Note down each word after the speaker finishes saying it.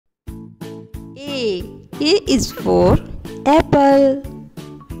A. A is for apple.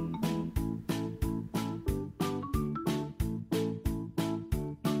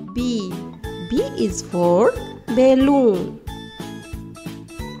 B. B is for balloon.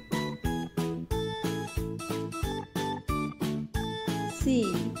 C.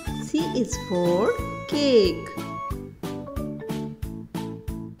 C is for cake.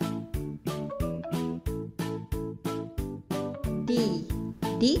 D.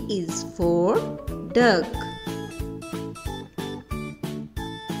 D is for duck.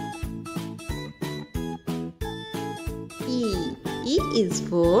 E. E is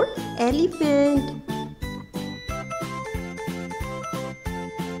for elephant.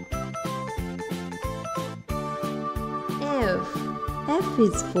 F. F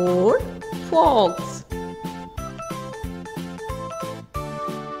is for fox.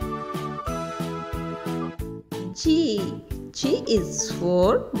 G. G is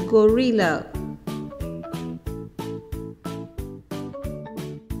for gorilla.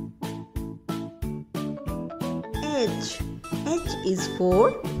 H. H is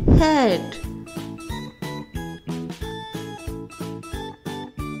for hat.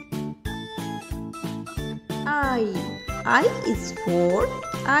 I is for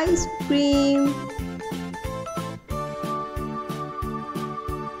ice cream.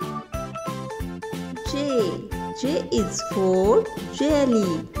 J. J is for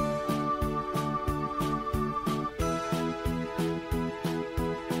jelly.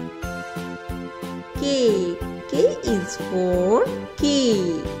 K. K is for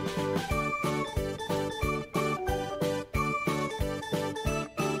key.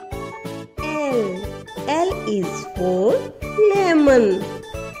 L. L is for lemon.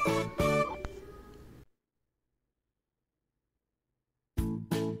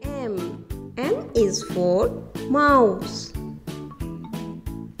 M. M is for mouse.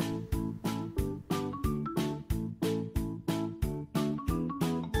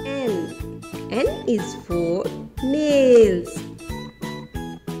 N. N is for nails.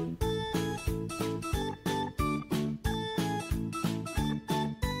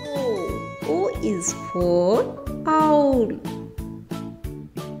 O. O is for owl.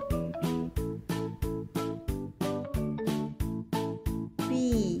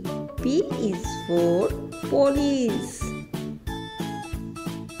 P. P is for police.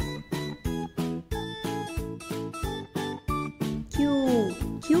 Q.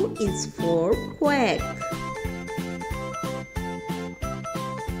 Q is for quack.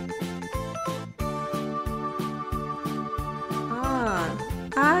 R.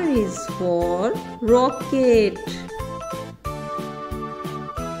 R is for rocket.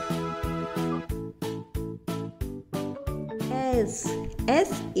 S.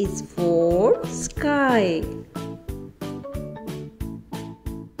 S is for sky.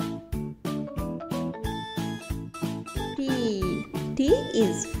 T. T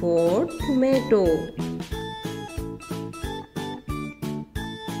is for tomato.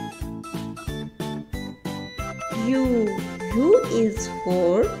 U. U is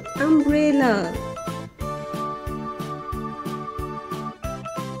for umbrella.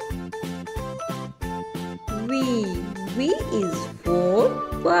 V. V is for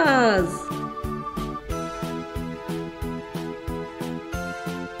vase.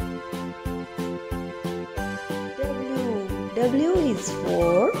 W. W is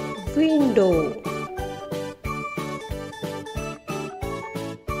for window.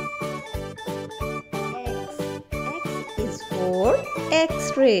 X. X is for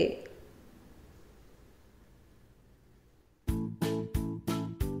X-ray.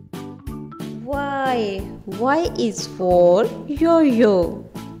 Y. Y is for yo-yo.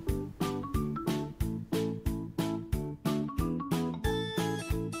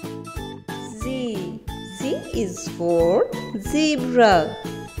 Z. Z is for zebra.